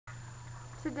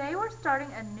Today we're starting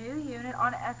a new unit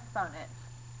on exponents.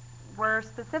 We're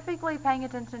specifically paying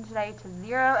attention today to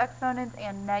zero exponents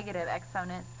and negative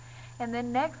exponents. And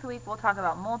then next week we'll talk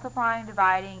about multiplying,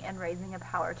 dividing, and raising a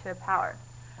power to a power.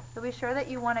 So be sure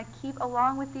that you want to keep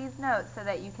along with these notes so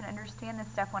that you can understand this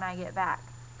stuff when I get back.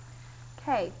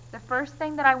 Okay, the first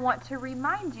thing that I want to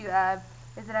remind you of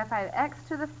is that if I have x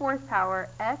to the fourth power,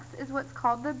 x is what's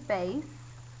called the base,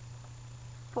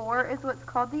 4 is what's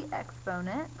called the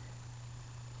exponent,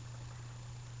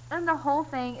 and the whole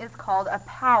thing is called a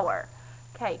power.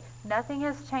 Okay, nothing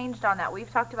has changed on that. We've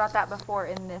talked about that before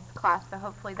in this class, so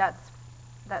hopefully that's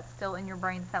still in your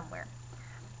brain somewhere.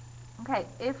 Okay,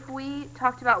 if we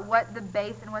talked about what the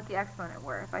base and what the exponent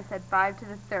were, if I said 5 to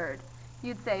the third,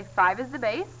 you'd say 5 is the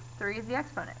base, 3 is the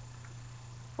exponent.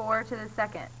 4 to the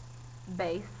second,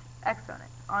 base,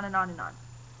 exponent, on and on and on.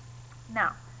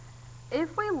 Now,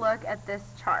 if we look at this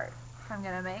chart, I'm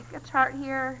going to make a chart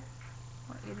here.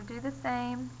 I want you to do the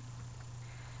same.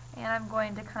 And I'm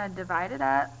going to kind of divide it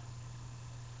up.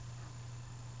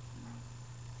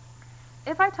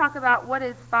 If I talk about what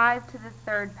is 5 to the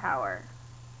third power,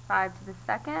 5 to the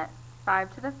second,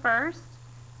 5 to the first,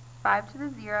 5 to the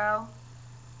 0,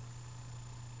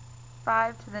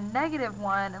 5 to the negative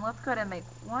 1, and let's go ahead and make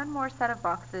one more set of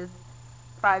boxes,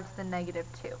 5 to the negative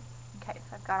 2. Okay,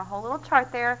 so I've got a whole little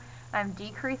chart there. I'm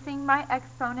decreasing my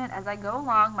exponent as I go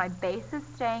along. My base is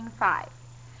staying 5.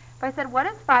 If I said, what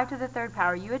is 5 to the third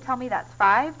power? You would tell me that's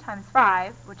 5 times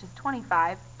 5, which is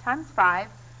 25, times 5,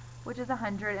 which is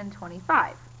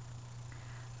 125.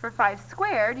 For 5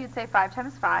 squared, you'd say 5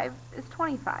 times 5 is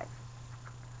 25.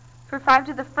 For 5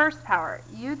 to the first power,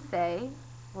 you'd say,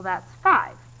 well, that's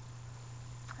 5.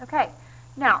 Okay,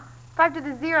 now, 5 to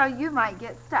the 0, you might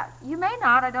get stuck. You may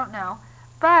not, I don't know.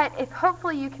 But if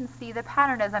hopefully you can see the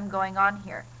pattern as I'm going on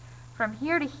here. From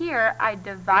here to here, I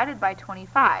divided by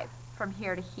 25. From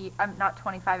here to here, not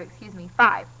 25, excuse me,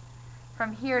 5.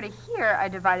 From here to here, I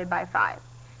divided by 5.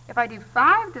 If I do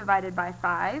 5 divided by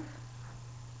 5,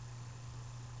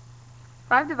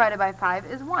 5 divided by 5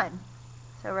 is 1.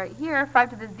 So right here, 5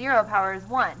 to the 0 power is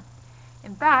 1.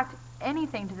 In fact,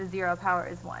 anything to the 0 power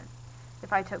is 1.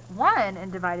 If I took 1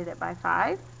 and divided it by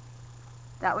 5,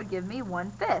 that would give me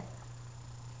 1/5.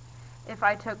 If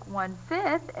I took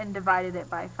 1/5 and divided it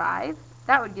by 5,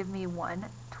 that would give me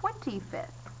 1/25.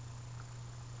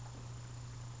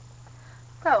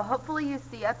 So hopefully you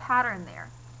see a pattern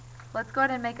there. Let's go ahead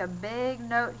and make a big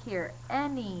note here.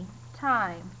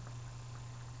 Anytime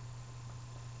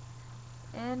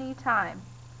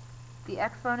the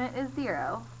exponent is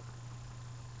 0,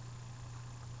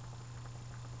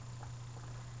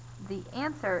 the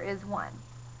answer is 1.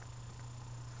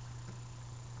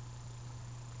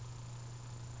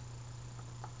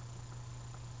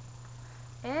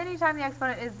 Anytime the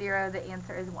exponent is 0, the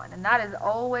answer is 1. And that is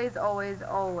always, always,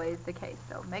 always the case.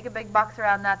 So make a big box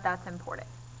around that. That's important.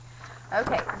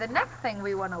 Okay, the next thing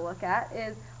we want to look at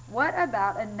is, what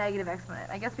about a negative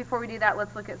exponent? I guess before we do that,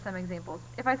 let's look at some examples.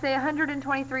 If I say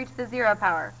 123 to the 0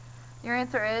 power, your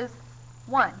answer is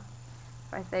 1.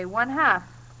 If I say 1/2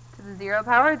 to the 0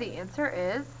 power, the answer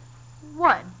is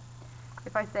 1.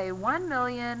 If I say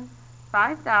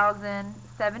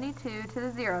 1,005,072 to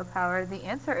the 0 power, the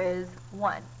answer is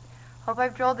 1. Hope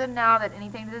I've drilled in now that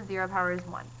anything to the 0 power is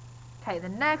 1. Okay, the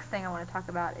next thing I want to talk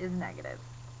about is negatives.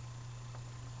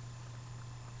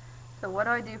 So what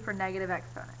do I do for negative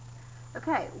exponents?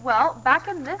 Okay, well, back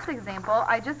in this example,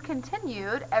 I just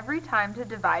continued every time to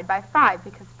divide by 5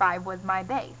 because 5 was my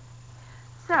base.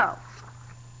 So,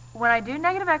 when I do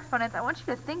negative exponents, I want you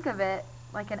to think of it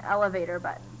like an elevator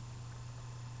button.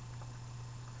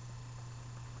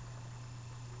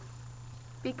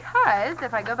 Because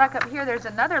if I go back up here, there's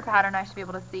another pattern I should be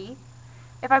able to see.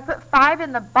 If I put 5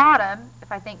 in the bottom,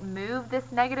 if I think move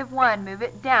this negative 1, move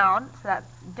it down, so that's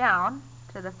down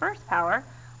to the first power,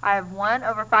 I have 1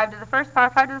 over 5 to the first power.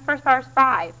 5 to the first power is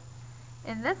 5.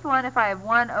 In this one, if I have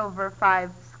 1 over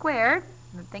 5 squared,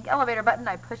 think elevator button,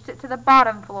 I pushed it to the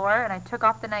bottom floor and I took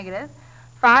off the negative.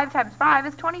 5 times 5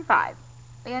 is 25.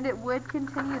 And it would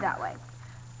continue that way.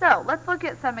 So let's look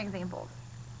at some examples.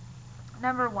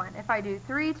 Number 1, if I do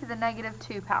 3 to the negative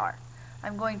 2 power,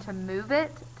 I'm going to move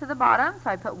it to the bottom,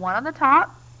 so I put 1 on the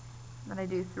top, then I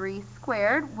do 3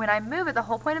 squared. When I move it, the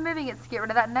whole point of moving it is to get rid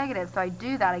of that negative, so I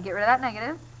do that, I get rid of that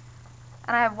negative,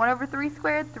 and I have 1 over 3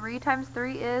 squared. 3 times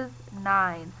 3 is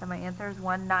 9, so my answer is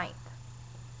 1/9.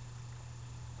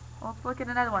 Let's look at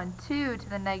another one, 2 to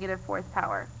the negative 4th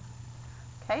power.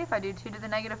 Okay, if I do 2 to the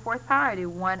negative 4th power, I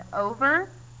do 1 over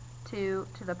 2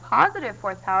 to the positive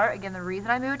 4th power. Again, the reason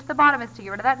I move it to the bottom is to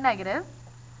get rid of that negative.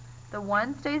 The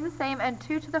 1 stays the same, and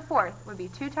 2 to the 4th would be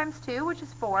 2 times 2, which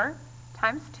is 4,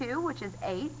 times 2, which is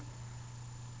 8,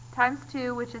 times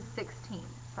 2, which is 16.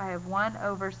 So I have 1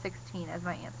 over 16 as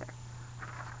my answer.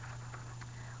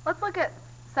 Let's look at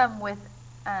some with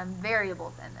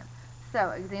variables in them. So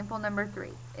example number 3.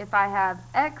 If I have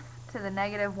x to the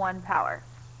negative 1 power.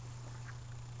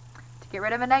 To get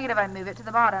rid of a negative, I move it to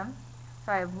the bottom.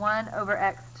 So I have 1 over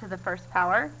x to the first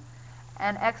power.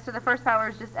 And x to the first power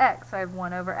is just x, so I have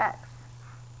 1 over x.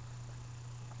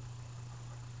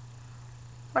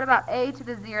 What about a to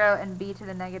the 0 and b to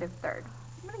the negative third?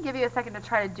 I'm going to give you a second to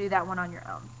try to do that one on your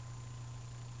own.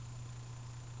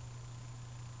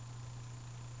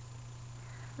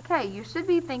 Okay, you should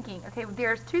be thinking, okay,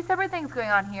 there's two separate things going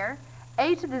on here.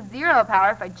 A to the 0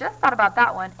 power, if I just thought about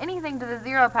that one, anything to the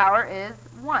 0 power is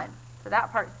 1. So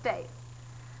that part stays.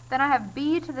 Then I have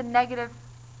b to the negative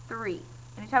 3.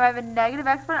 Anytime I have a negative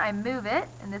exponent, I move it.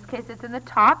 In this case, it's in the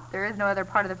top. There is no other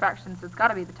part of the fraction, so it's got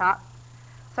to be the top.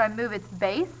 So I move its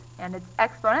base and its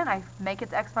exponent. I make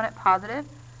its exponent positive,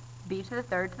 b to the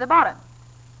third to the bottom.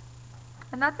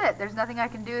 And that's it. There's nothing I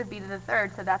can do with b to the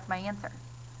third, so that's my answer.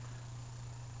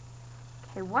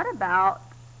 Okay, what about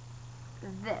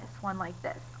this, one like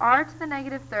this? R to the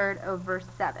negative third over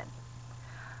 7.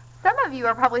 Some of you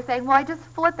are probably saying, well, I just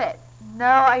flip it. No,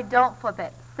 I don't flip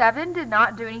it. 7 did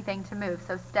not do anything to move,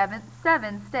 so 7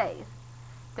 stays.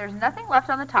 If there's nothing left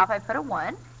on the top, I put a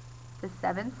 1. The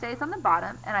 7 stays on the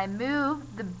bottom, and I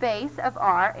move the base of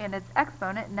r and its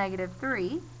exponent, negative 3,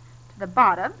 to the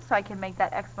bottom, so I can make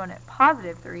that exponent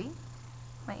positive 3.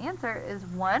 My answer is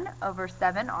 1 over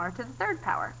 7r to the third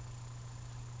power.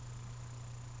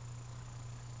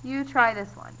 You try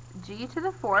this one. G to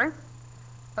the fourth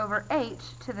over h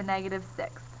to the negative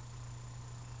sixth.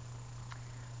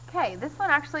 Okay, this one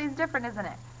actually is different, isn't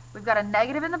it? We've got a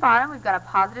negative in the bottom, we've got a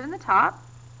positive in the top.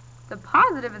 The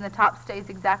positive in the top stays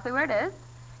exactly where it is.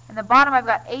 In the bottom, I've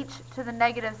got h to the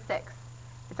negative sixth.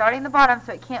 It's already in the bottom,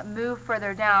 so it can't move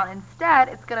further down. Instead,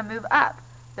 it's going to move up.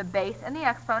 The base and the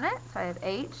exponent, so I have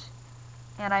h,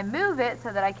 and I move it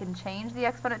so that I can change the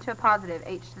exponent to a positive,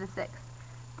 h to the sixth.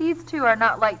 These two are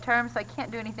not like terms, so I can't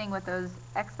do anything with those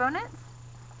exponents.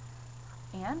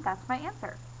 And that's my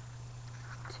answer.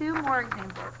 Two more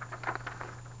examples.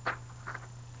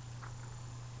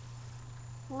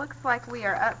 Looks like we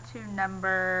are up to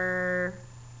number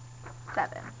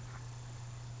 7.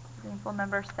 Example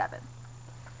number 7.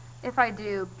 If I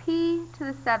do p to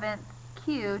the 7th,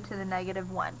 q to the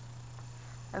negative 1.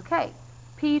 Okay,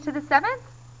 p to the 7th,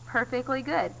 perfectly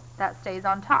good. That stays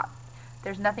on top.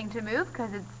 There's nothing to move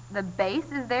because the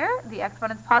base is there, the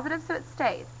exponent's positive, so it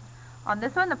stays. On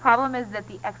this one, the problem is that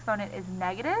the exponent is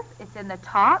negative. It's in the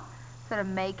top, so to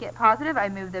make it positive, I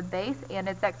move the base and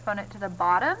its exponent to the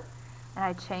bottom, and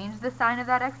I change the sign of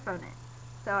that exponent.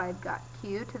 So I've got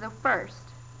q to the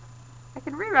first. I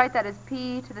could rewrite that as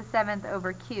p to the 7th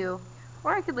over q,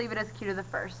 or I could leave it as q to the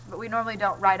first, but we normally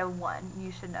don't write a 1.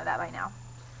 You should know that by now.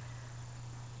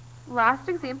 Last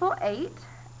example, 8.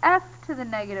 F to the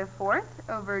negative 4th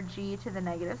over g to the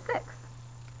negative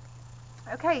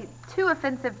 6th. Okay, two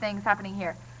offensive things happening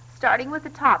here. Starting with the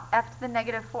top, f to the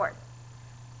negative 4th.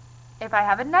 If I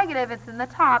have a negative, it's in the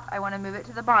top, I want to move it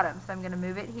to the bottom, so I'm going to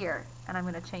move it here, and I'm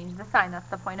going to change the sign. That's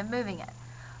the point of moving it.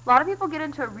 A lot of people get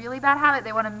into a really bad habit.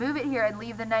 They want to move it here and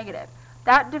leave the negative.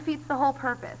 That defeats the whole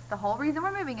purpose. The whole reason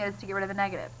we're moving it is to get rid of the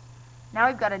negative. Now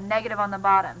we've got a negative on the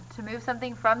bottom. To move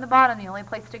something from the bottom, the only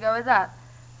place to go is up.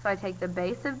 So I take the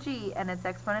base of g and its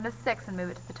exponent of 6 and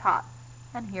move it to the top.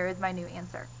 And here is my new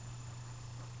answer.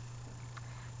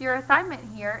 Your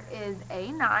assignment here is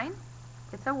A9.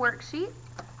 It's a worksheet.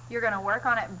 You're going to work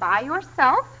on it by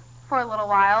yourself for a little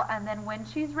while, and then when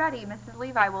she's ready, Mrs.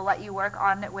 Levi will let you work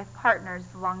on it with partners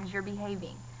as long as you're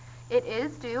behaving. It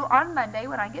is due on Monday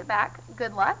when I get back.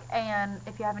 Good luck, and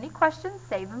if you have any questions,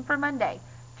 save them for Monday.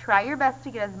 Try your best to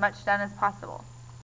get as much done as possible.